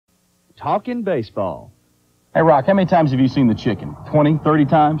talking baseball. Hey, Rock, how many times have you seen the chicken? 20, 30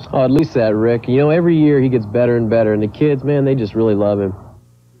 times? Oh, at least that, Rick. You know, every year he gets better and better, and the kids, man, they just really love him.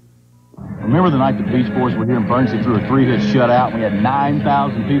 Remember the night the Beach Boys were here in Burns? They threw a 3-hit shutout, and we had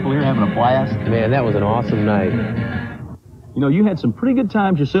 9,000 people here having a blast? Man, that was an awesome night. You know, you had some pretty good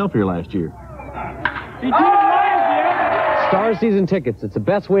times yourself here last year. Star season tickets. It's the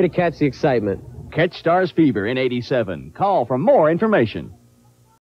best way to catch the excitement. Catch Stars Fever in '87. Call for more information.